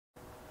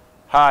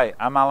Hi,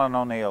 I'm Alan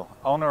O'Neill,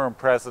 owner and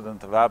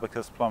president of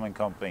Abacus Plumbing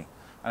Company,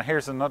 and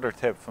here's another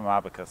tip from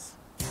Abacus.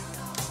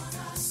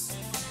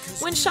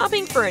 When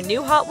shopping for a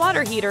new hot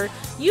water heater,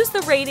 use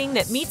the rating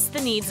that meets the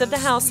needs of the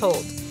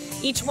household.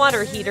 Each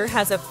water heater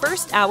has a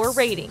first hour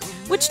rating,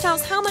 which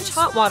tells how much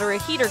hot water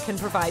a heater can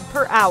provide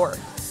per hour.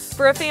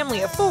 For a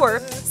family of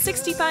 4,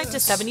 65 to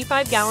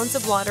 75 gallons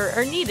of water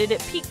are needed at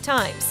peak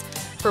times.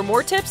 For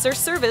more tips or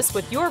service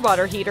with your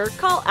water heater,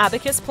 call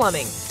Abacus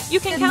Plumbing. You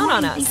can count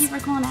on us. Thank you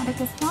for calling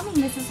Abacus Plumbing.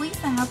 This is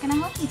Lisa. How can I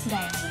help you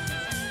today?